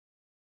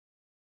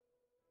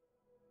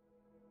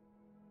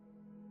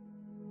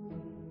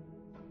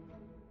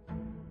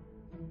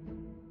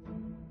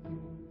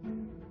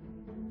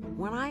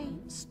When I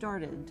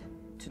started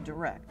to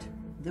direct,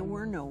 there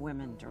were no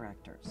women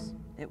directors.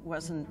 It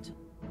wasn't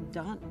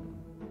done.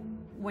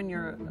 When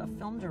you're a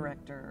film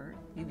director,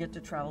 you get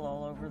to travel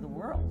all over the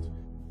world.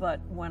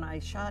 But when I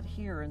shot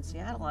here in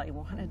Seattle, I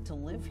wanted to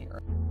live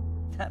here.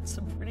 That's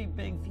a pretty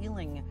big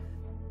feeling.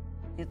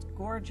 It's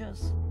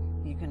gorgeous.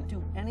 You can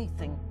do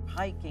anything,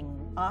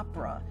 hiking,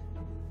 opera,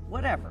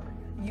 whatever.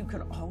 You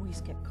can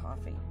always get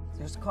coffee.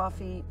 There's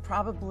coffee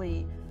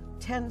probably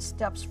 10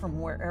 steps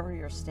from wherever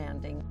you're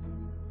standing.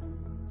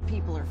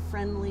 People are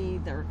friendly,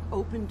 they're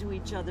open to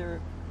each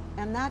other,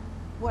 and that,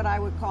 what I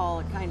would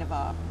call a kind of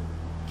a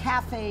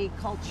cafe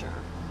culture,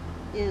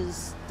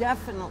 is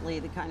definitely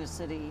the kind of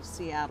city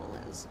Seattle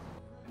is.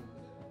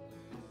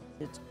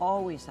 It's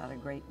always had a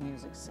great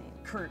music scene.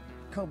 Kurt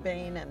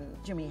Cobain and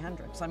Jimi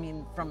Hendrix, I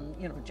mean, from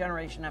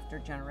generation after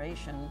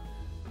generation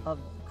of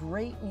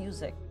great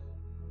music.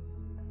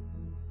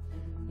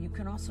 You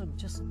can also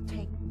just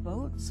take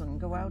boats and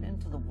go out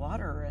into the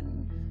water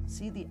and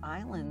see the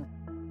island.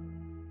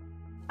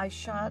 I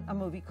shot a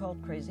movie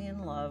called Crazy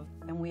in Love,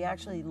 and we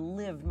actually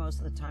lived most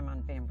of the time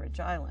on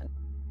Bainbridge Island.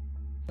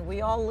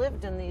 We all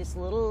lived in these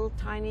little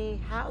tiny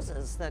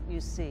houses that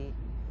you see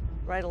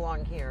right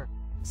along here.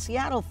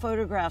 Seattle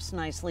photographs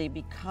nicely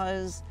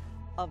because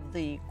of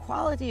the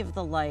quality of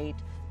the light,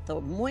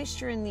 the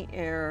moisture in the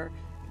air.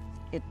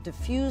 It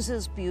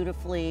diffuses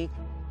beautifully.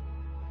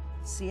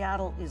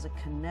 Seattle is a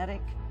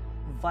kinetic,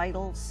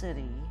 vital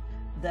city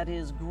that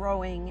is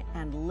growing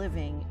and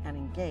living and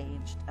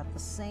engaged at the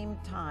same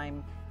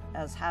time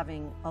as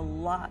having a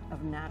lot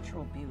of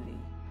natural beauty.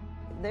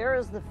 There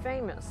is the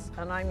famous,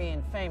 and I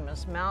mean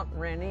famous, Mount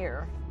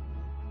Rainier.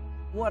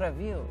 What a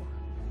view,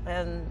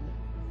 and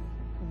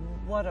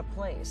what a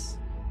place.